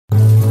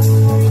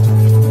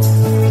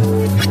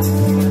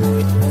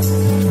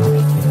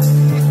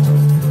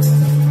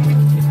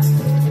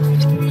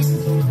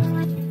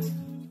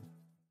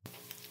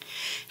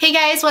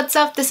Hey guys, what's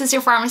up? This is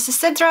your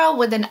Pharmacist Sidra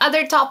with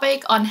another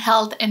topic on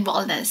health and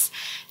wellness.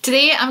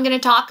 Today I'm going to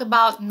talk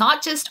about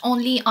not just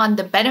only on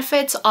the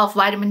benefits of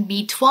vitamin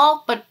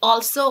B12, but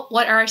also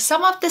what are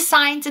some of the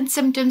signs and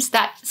symptoms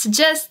that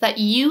suggest that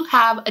you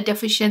have a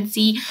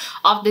deficiency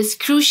of this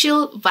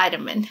crucial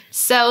vitamin.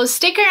 So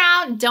stick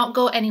around, don't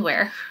go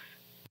anywhere.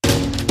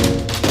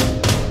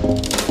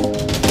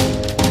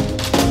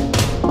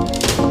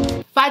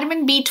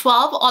 Vitamin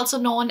B12, also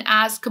known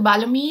as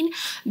Cobalamin,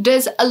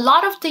 does a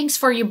lot of things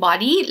for your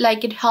body,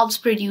 like it helps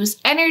produce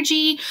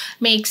energy,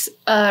 makes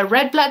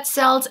red blood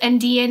cells and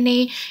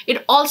DNA.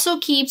 It also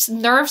keeps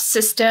nerve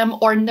system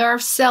or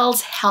nerve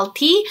cells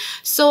healthy.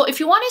 So if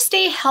you want to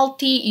stay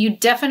healthy, you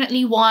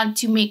definitely want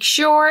to make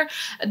sure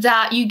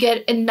that you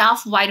get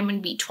enough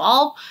vitamin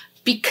B12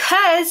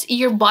 because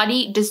your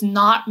body does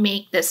not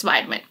make this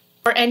vitamin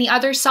or any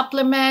other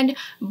supplement,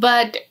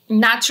 but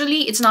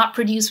naturally it's not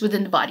produced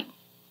within the body.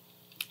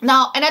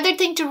 Now, another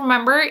thing to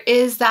remember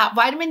is that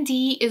vitamin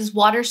D is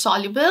water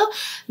soluble.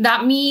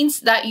 That means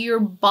that your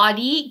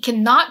body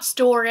cannot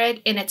store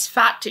it in its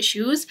fat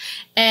tissues.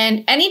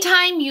 And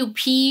anytime you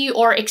pee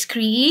or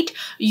excrete,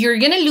 you're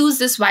going to lose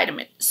this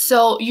vitamin.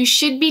 So you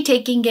should be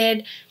taking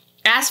it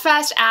as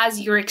fast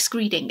as you're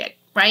excreting it,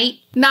 right?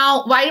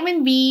 Now,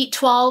 vitamin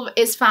B12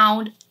 is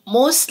found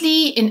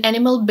mostly in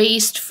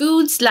animal-based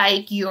foods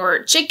like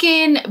your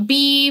chicken,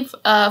 beef,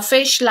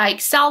 fish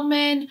like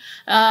salmon.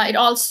 It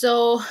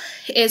also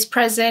is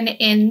present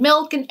in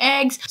milk and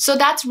eggs. So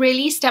that's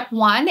really step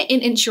one in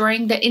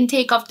ensuring the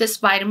intake of this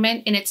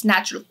vitamin in its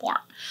natural form.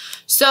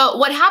 So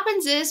what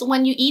happens is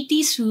when you eat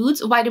these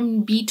foods,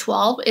 vitamin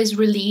B12 is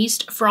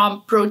released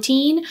from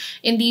protein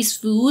in these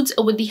foods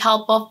with the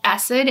help of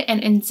acid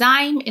and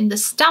enzyme in the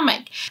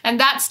stomach. And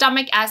that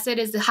stomach acid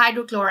is the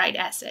hydrochloride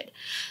acid.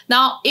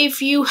 Now,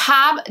 if you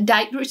have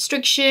diet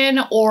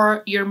restriction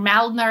or you're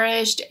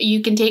malnourished,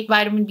 you can take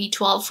vitamin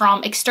B12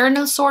 from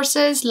external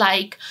sources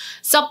like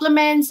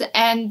supplements,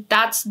 and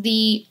that's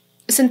the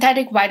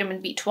synthetic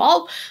vitamin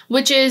B12,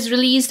 which is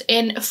released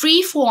in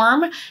free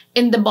form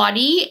in the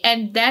body,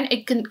 and then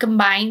it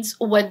combines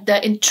with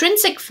the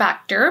intrinsic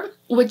factor,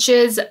 which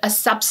is a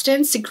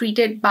substance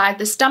secreted by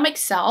the stomach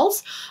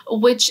cells,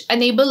 which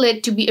enable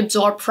it to be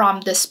absorbed from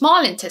the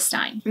small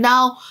intestine.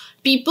 Now,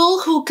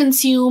 people who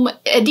consume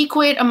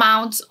adequate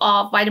amounts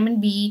of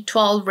vitamin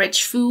B12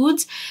 rich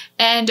foods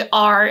and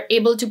are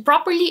able to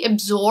properly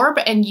absorb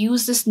and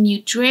use this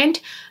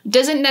nutrient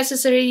doesn't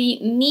necessarily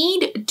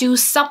need to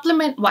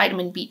supplement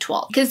vitamin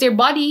B12 because their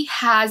body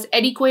has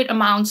adequate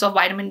amounts of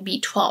vitamin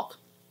B12.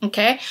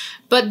 Okay,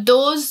 but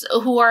those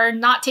who are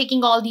not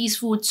taking all these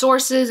food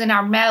sources and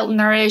are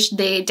malnourished,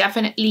 they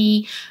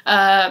definitely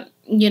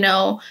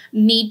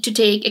need to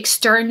take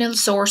external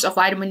source of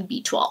vitamin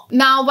B12.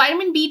 Now,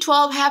 vitamin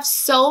B12 have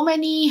so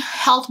many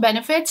health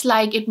benefits,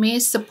 like it may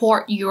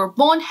support your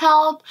bone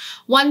health.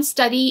 One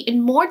study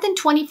in more than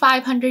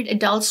 2,500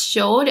 adults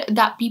showed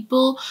that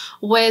people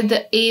with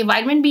a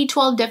vitamin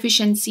B12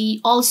 deficiency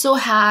also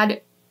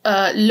had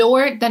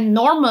lower than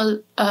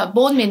normal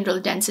bone mineral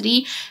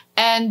density,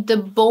 and the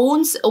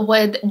bones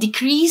with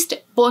decreased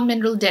bone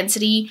mineral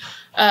density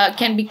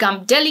can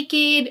become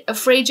delicate,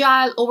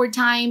 fragile over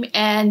time,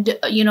 and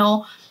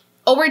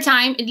over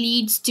time it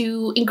leads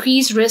to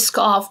increased risk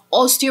of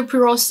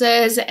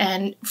osteoporosis,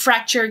 and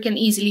fracture can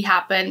easily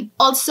happen.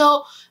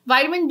 Also,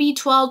 vitamin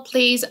B12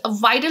 plays a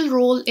vital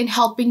role in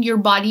helping your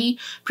body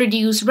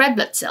produce red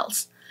blood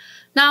cells.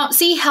 Now,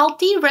 see,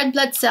 healthy red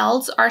blood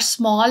cells are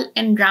small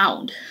and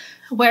round,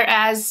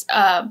 whereas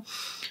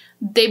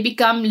they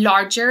become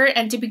larger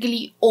and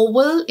typically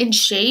oval in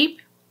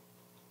shape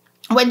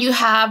when you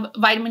have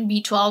vitamin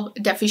B12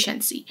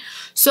 deficiency.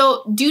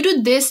 So due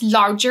to this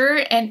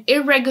larger and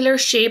irregular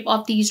shape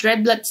of these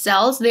red blood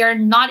cells, they are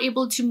not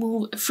able to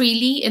move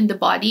freely in the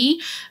body,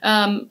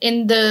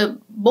 in the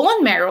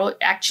bone marrow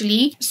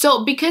actually.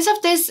 So because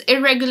of this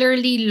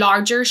irregularly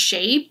larger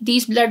shape,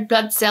 these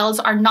blood cells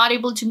are not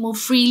able to move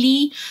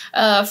freely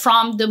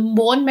from the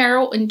bone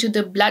marrow into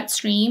the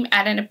bloodstream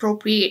at an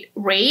appropriate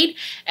rate,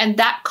 and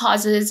that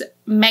causes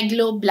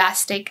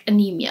megaloblastic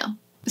anemia.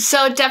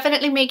 So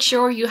definitely make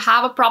sure you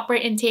have a proper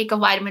intake of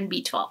vitamin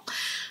B12.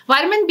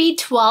 Vitamin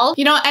B12,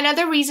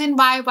 another reason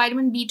why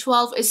vitamin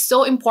B12 is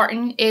so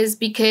important is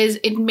because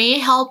it may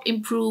help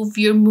improve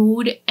your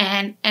mood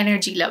and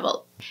energy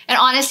level. And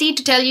honestly,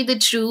 to tell you the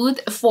truth,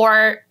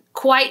 for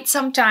quite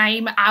some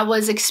time, I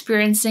was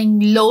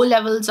experiencing low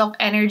levels of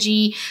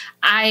energy.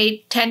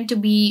 I tend to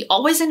be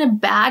always in a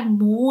bad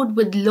mood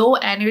with low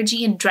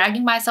energy and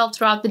dragging myself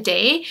throughout the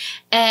day.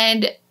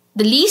 And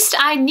the least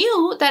I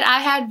knew that I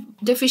had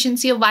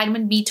deficiency of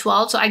vitamin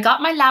B12. So I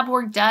got my lab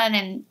work done,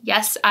 and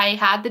yes, I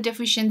had the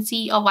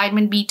deficiency of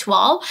vitamin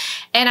B12,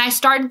 and I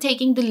started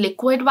taking the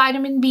liquid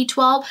vitamin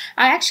B12.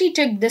 I actually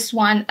took this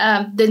one,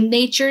 the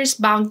Nature's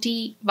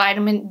Bounty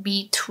vitamin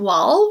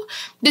B12.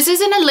 This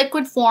is in a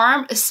liquid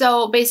form.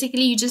 So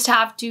basically you just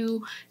have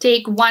to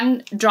take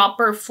 1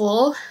 dropper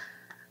full.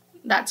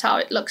 That's how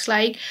it looks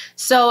like.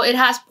 So it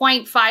has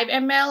 0.5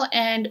 ml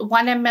and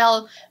 1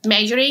 ml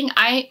measuring.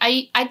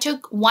 I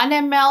took 1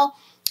 ml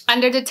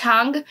under the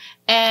tongue,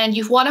 and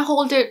you want to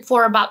hold it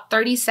for about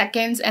 30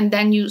 seconds and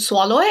then you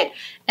swallow it.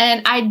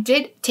 And I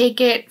did take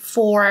it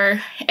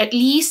for at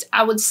least,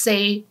 I would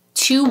say,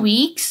 2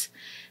 weeks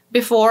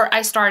before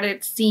I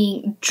started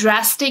seeing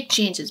drastic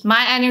changes.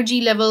 My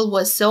energy level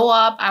was so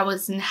up. I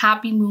was in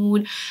happy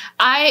mood.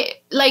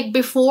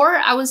 Before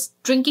I was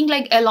drinking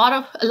like a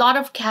lot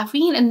of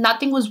caffeine and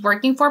nothing was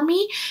working for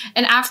me.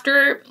 And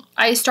after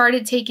I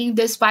started taking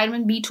this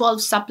vitamin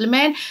B12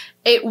 supplement,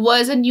 it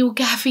was a new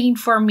caffeine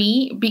for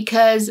me,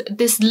 because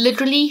this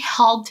literally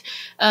helped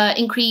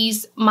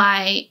increase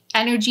my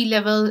energy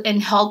level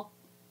and help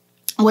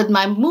with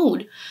my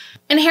mood.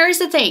 And here's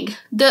the thing,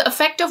 the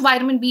effect of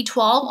vitamin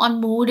B12 on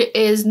mood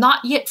is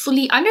not yet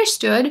fully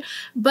understood,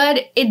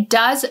 but it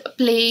does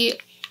play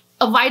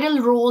a vital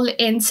role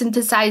in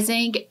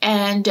synthesizing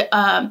and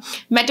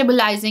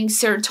metabolizing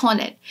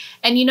serotonin.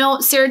 And you know,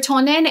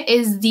 serotonin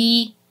is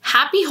the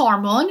happy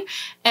hormone,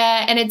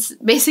 and it's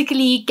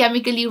basically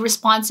chemically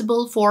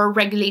responsible for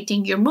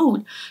regulating your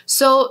mood.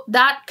 So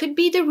that could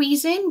be the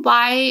reason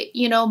why,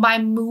 you know, my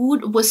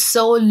mood was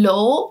so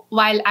low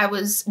while I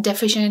was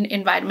deficient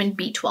in vitamin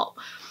B12.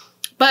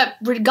 But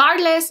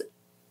regardless,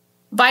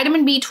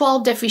 vitamin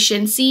B12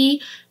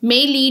 deficiency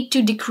may lead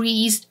to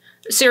decreased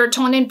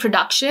serotonin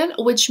production,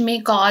 which may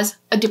cause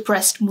a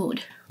depressed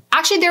mood.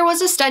 Actually, there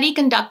was a study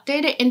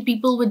conducted in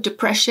people with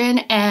depression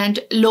and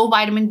low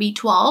vitamin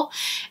B12,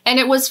 and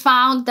it was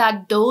found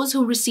that those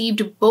who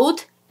received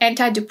both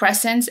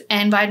antidepressants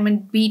and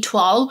vitamin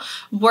B12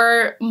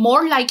 were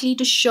more likely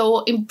to show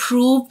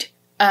improved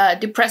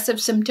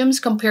depressive symptoms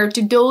compared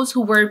to those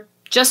who were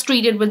just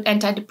treated with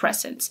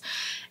antidepressants.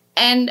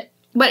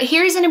 But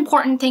here's an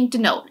important thing to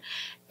note.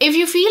 If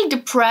you feel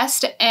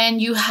depressed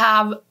and you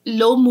have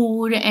low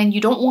mood and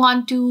you don't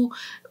want to,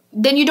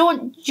 then you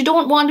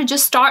don't want to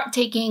just start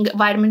taking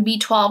vitamin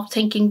B12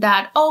 thinking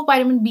that, oh,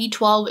 vitamin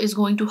B12 is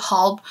going to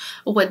help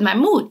with my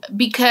mood,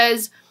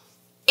 because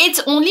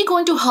it's only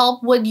going to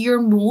help with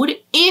your mood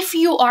if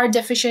you are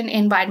deficient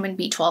in vitamin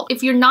B12.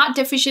 If you're not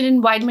deficient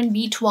in vitamin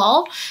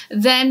B12,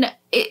 then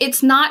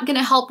it's not going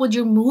to help with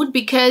your mood,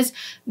 because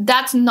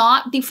that's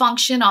not the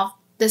function of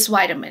this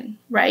vitamin,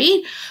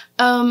 right?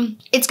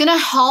 It's gonna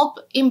help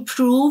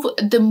improve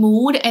the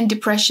mood and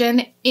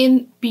depression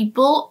in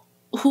people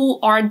who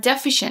are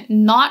deficient,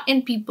 not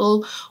in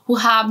people who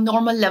have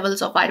normal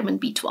levels of vitamin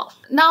B12.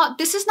 Now,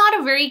 this is not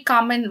a very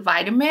common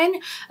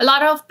vitamin. A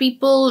lot of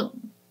people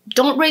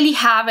don't really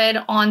have it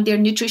on their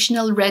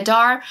nutritional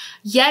radar,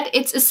 yet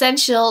it's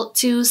essential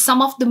to some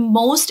of the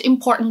most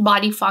important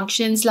body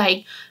functions,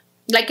 like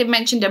I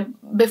mentioned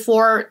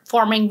before,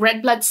 forming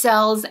red blood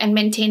cells and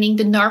maintaining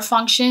the nerve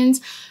functions.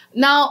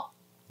 Now,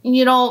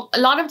 you know, a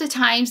lot of the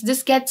times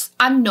this gets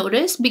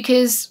unnoticed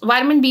because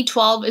vitamin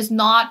B12 is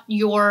not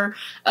your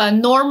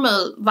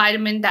normal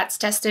vitamin that's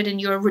tested in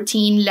your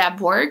routine lab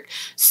work.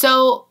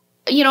 So,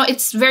 you know,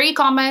 it's very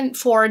common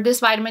for this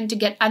vitamin to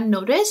get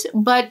unnoticed,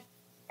 but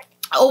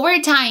over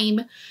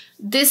time,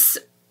 this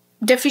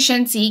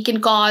deficiency can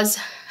cause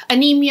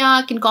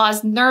anemia, can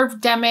cause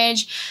nerve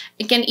damage.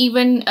 It can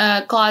even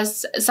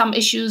cause some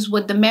issues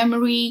with the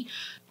memory.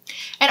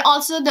 And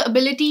also the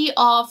ability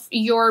of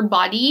your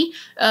body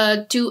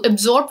to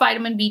absorb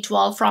vitamin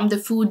B12 from the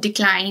food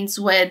declines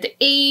with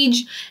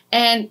age.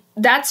 And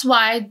that's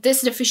why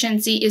this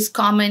deficiency is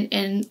common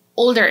in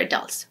older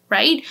adults,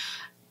 right?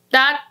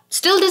 That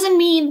still doesn't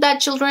mean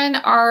that children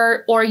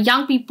or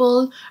young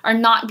people are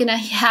not gonna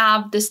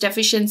have this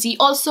deficiency.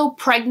 Also,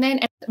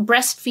 pregnant and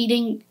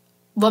breastfeeding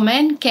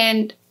women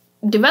can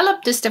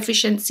develop this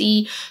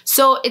deficiency.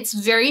 So it's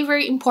very,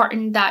 very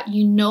important that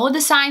you know the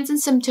signs and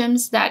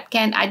symptoms that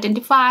can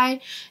identify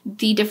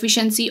the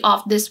deficiency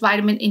of this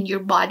vitamin in your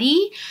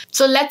body.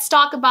 So let's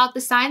talk about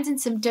the signs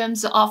and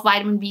symptoms of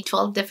vitamin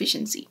B12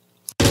 deficiency.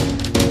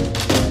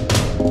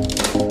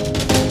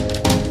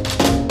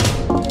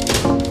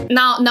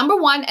 Now, number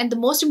one and the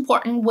most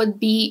important would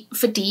be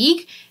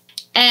fatigue.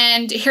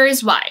 And here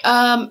is why.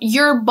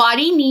 Your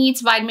body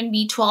needs vitamin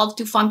B12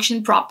 to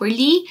function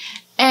properly.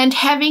 And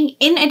having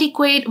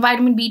inadequate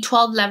vitamin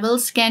B12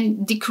 levels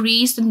can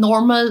decrease the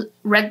normal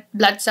red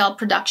blood cell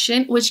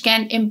production, which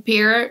can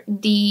impair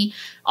the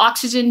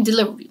oxygen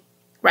delivery,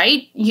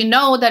 right? You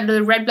know that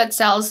the red blood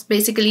cells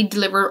basically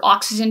deliver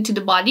oxygen to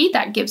the body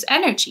that gives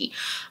energy.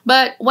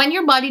 But when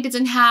your body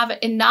doesn't have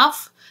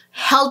enough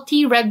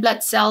healthy red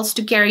blood cells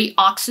to carry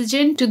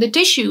oxygen to the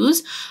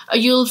tissues,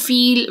 you'll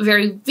feel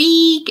very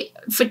weak,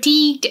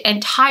 fatigued,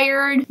 and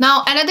tired.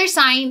 Now, another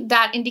sign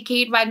that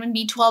indicate vitamin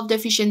B12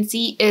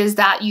 deficiency is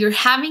that you're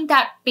having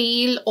that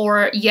pale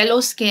or yellow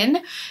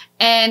skin,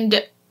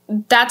 and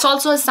that's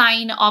also a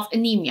sign of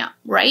anemia,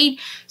 right?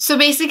 So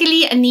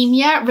basically,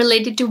 anemia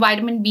related to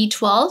vitamin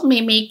B12 may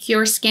make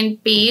your skin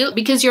pale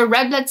because your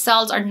red blood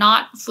cells are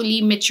not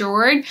fully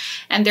matured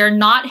and they're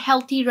not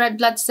healthy red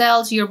blood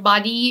cells. Your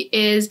body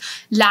is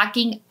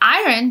lacking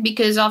iron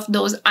because of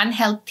those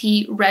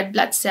unhealthy red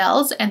blood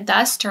cells and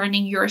thus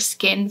turning your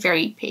skin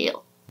very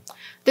pale.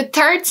 The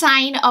third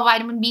sign of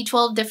vitamin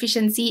B12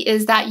 deficiency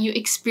is that you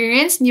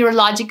experience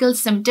neurological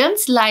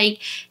symptoms like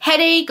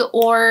headache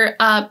or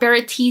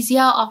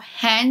paresthesia of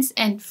hands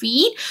and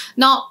feet.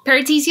 Now,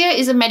 paresthesia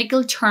is a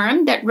medical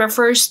term that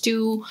refers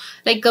to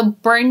like a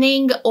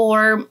burning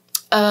or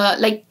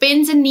like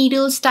pins and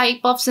needles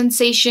type of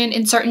sensation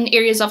in certain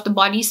areas of the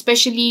body,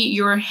 especially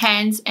your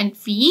hands and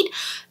feet.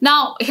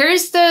 Now,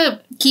 here's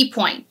the key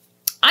point.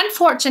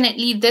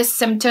 Unfortunately, this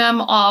symptom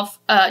of,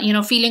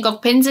 feeling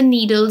of pins and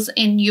needles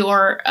in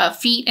your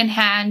feet and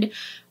hand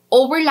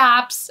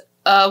overlaps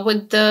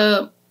with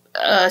the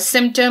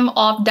symptom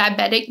of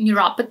diabetic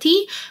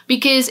neuropathy,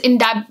 because in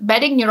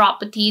diabetic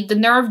neuropathy, the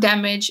nerve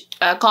damage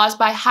caused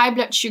by high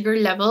blood sugar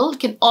level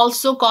can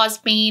also cause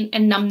pain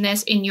and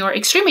numbness in your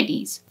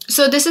extremities.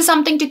 So this is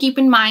something to keep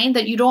in mind,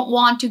 that you don't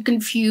want to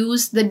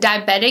confuse the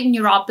diabetic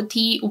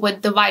neuropathy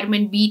with the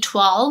vitamin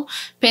B12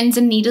 pins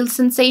and needles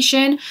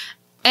sensation.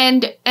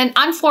 And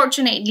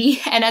unfortunately,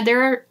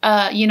 another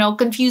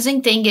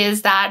confusing thing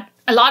is that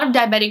a lot of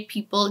diabetic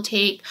people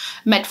take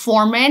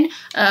metformin,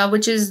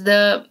 which is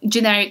the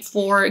generic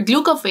for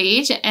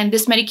glucophage, and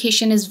this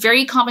medication is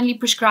very commonly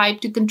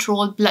prescribed to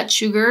control blood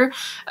sugar.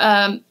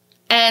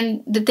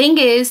 And the thing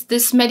is,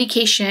 this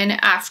medication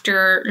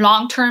after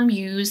long-term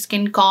use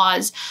can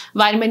cause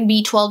vitamin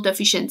B12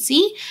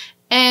 deficiency.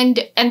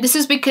 And this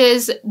is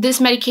because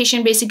this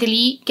medication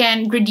basically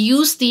can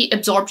reduce the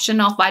absorption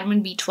of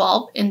vitamin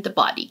B12 in the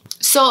body.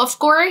 So, of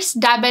course,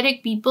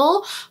 diabetic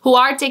people who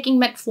are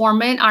taking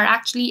metformin are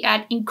actually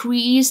at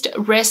increased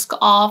risk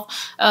of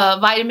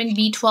vitamin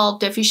B12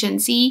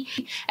 deficiency.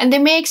 And they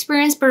may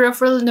experience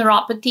peripheral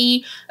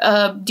neuropathy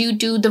due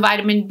to the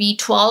vitamin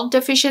B12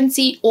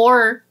 deficiency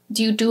or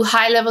due to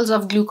high levels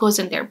of glucose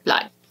in their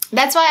blood.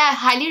 That's why I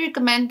highly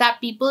recommend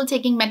that people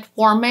taking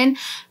metformin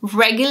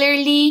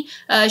regularly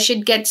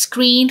should get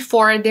screened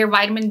for their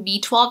vitamin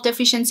B12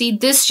 deficiency.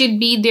 This should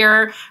be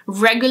their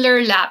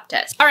regular lab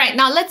test. All right,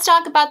 now let's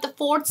talk about the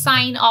fourth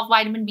sign of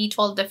vitamin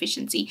B12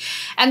 deficiency.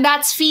 And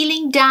that's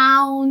feeling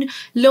down,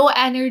 low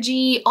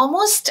energy,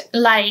 almost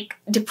like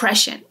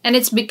depression. And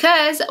it's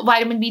because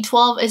vitamin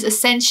B12 is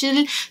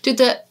essential to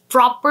the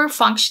proper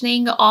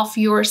functioning of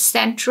your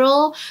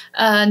central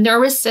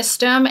nervous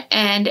system,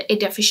 and a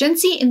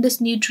deficiency in this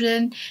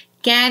nutrient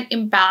can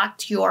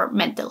impact your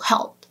mental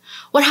health.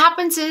 What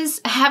happens is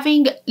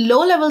having low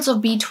levels of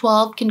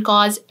B12 can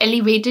cause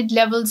elevated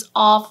levels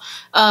of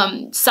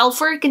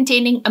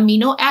sulfur-containing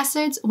amino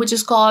acids, which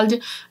is called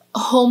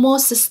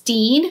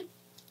homocysteine.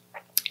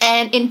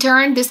 And in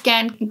turn, this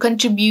can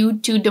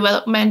contribute to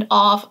development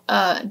of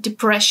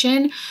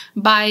depression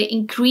by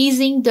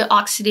increasing the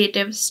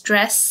oxidative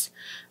stress,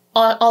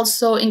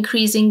 also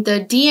increasing the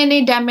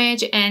DNA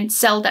damage and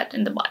cell death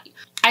in the body.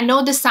 I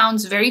know this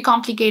sounds very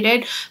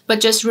complicated, but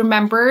just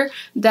remember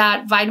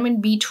that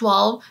vitamin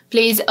B12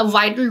 plays a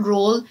vital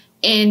role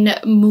in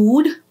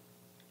mood,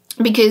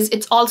 because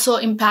it's also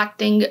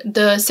impacting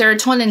the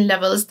serotonin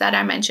levels that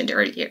I mentioned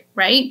earlier,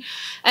 right?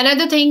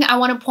 Another thing I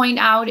want to point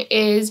out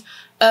is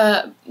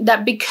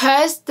that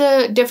because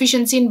the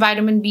deficiency in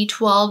vitamin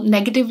B12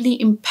 negatively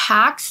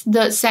impacts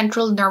the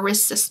central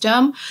nervous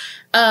system,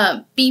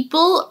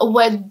 people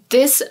with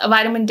this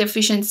vitamin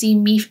deficiency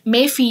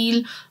may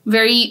feel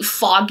very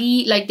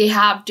foggy, like they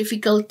have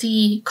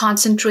difficulty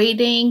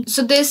concentrating.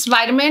 So this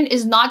vitamin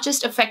is not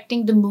just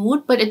affecting the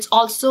mood, but it's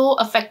also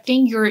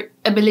affecting your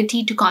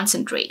ability to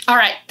concentrate. All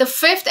right, the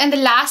fifth and the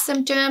last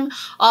symptom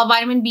of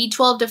vitamin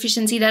B12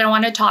 deficiency that I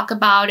want to talk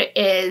about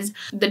is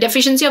the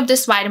deficiency of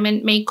this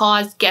vitamin may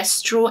cause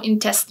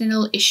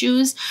gastrointestinal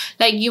issues.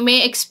 Like you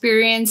may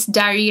experience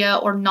diarrhea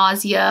or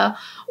nausea,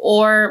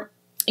 or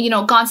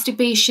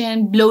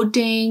constipation,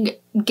 bloating,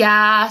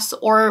 gas,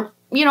 or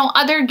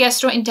other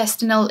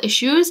gastrointestinal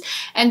issues.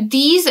 And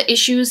these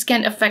issues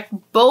can affect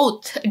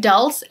both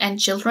adults and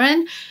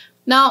children.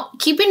 Now,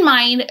 keep in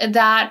mind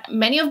that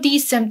many of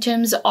these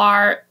symptoms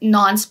are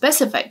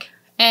non-specific,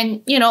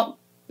 and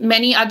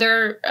many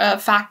other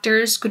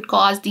factors could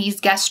cause these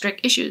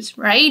gastric issues,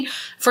 right?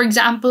 For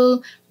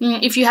example,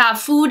 if you have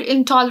food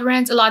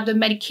intolerance, a lot of the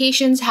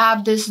medications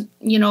have this,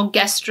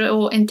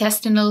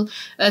 gastrointestinal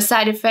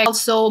side effect.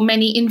 Also,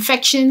 many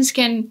infections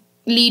can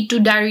lead to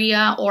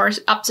diarrhea or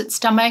upset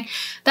stomach.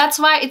 That's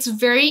why it's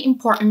very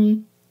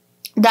important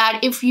that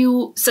if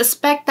you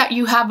suspect that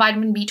you have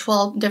vitamin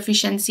B12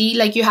 deficiency,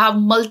 like you have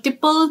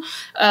multiple,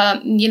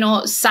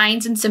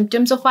 signs and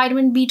symptoms of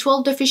vitamin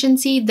B12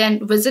 deficiency,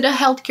 then visit a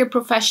healthcare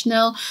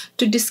professional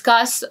to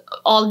discuss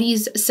all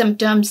these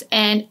symptoms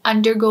and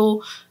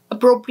undergo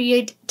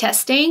appropriate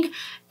testing.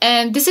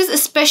 And this is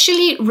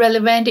especially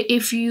relevant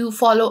if you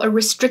follow a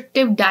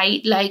restrictive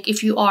diet, like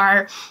if you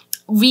are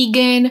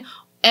vegan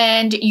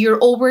and you're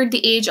over the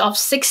age of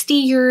 60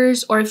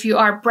 years, or if you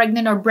are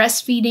pregnant or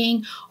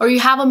breastfeeding, or you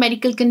have a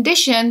medical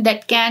condition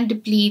that can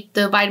deplete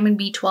the vitamin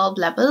B12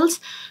 levels.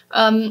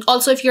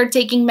 Also, if you're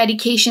taking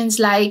medications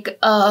like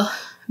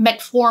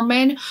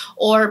metformin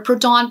or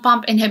proton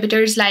pump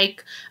inhibitors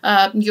like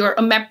your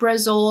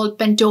omeprazole,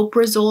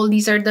 pantoprazole,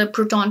 these are the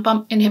proton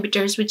pump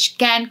inhibitors which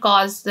can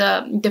cause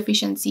the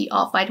deficiency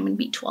of vitamin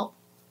B12.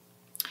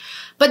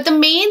 But the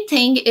main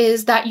thing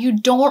is that you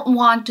don't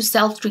want to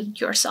self-treat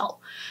yourself,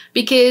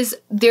 because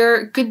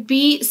there could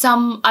be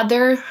some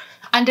other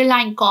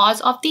underlying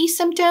cause of these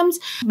symptoms.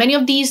 Many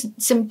of these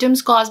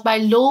symptoms caused by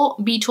low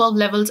B12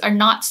 levels are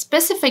not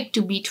specific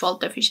to B12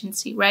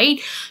 deficiency,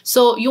 right?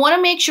 So you want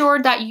to make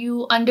sure that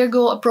you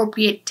undergo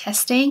appropriate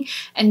testing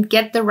and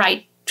get the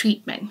right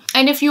treatment.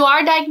 And if you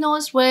are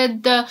diagnosed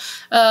with the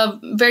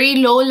very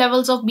low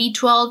levels of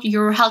B12,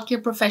 your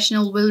healthcare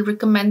professional will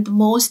recommend the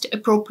most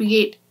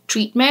appropriate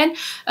treatment.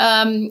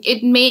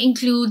 It may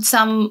include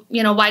some,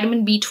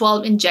 vitamin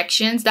B12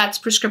 injections. That's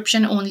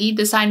prescription only.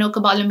 The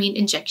Cobalamin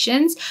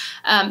injections,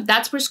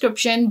 that's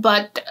prescription.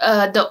 But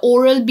the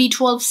oral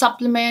B12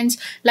 supplements,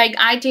 like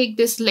I take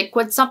this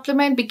liquid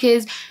supplement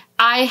because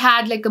I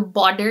had like a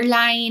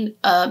borderline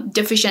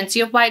deficiency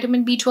of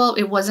vitamin B12.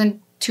 It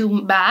wasn't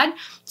too bad.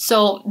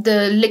 So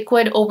the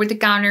liquid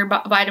over-the-counter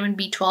vitamin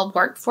B12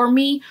 worked for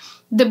me.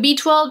 The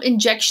B12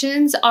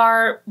 injections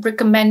are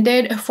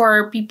recommended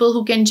for people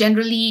who can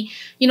generally,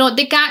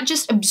 they can't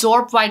just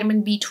absorb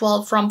vitamin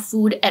B12 from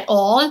food at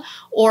all,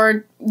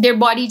 or their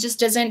body just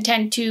doesn't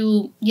tend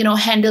to,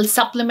 handle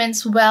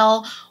supplements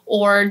well,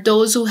 or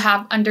those who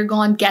have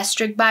undergone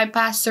gastric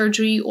bypass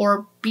surgery,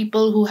 or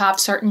people who have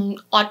certain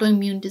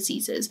autoimmune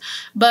diseases.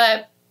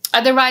 But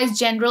otherwise,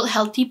 general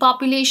healthy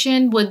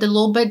population with the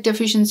low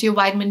deficiency of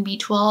vitamin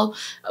B12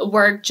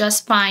 work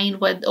just fine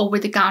with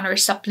over-the-counter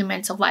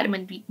supplements of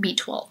vitamin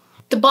B12.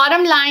 The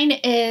bottom line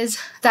is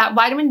that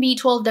vitamin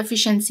B12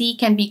 deficiency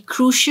can be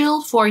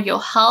crucial for your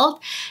health,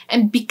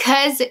 and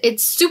because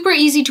it's super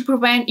easy to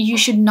prevent, you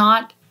should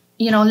not,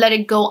 let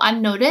it go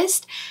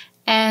unnoticed.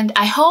 And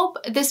I hope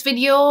this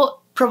video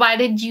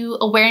provided you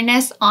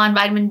awareness on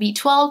vitamin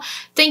B12.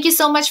 Thank you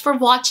so much for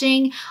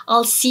watching.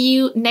 I'll see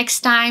you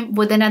next time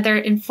with another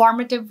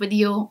informative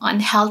video on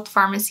health,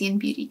 pharmacy, and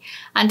beauty.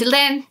 Until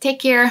then, take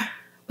care.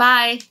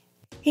 Bye.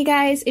 Hey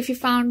guys, if you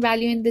found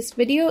value in this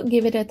video,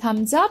 give it a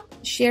thumbs up,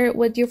 share it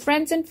with your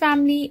friends and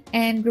family,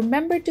 and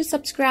remember to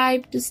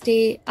subscribe to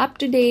stay up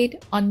to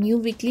date on new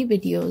weekly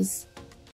videos.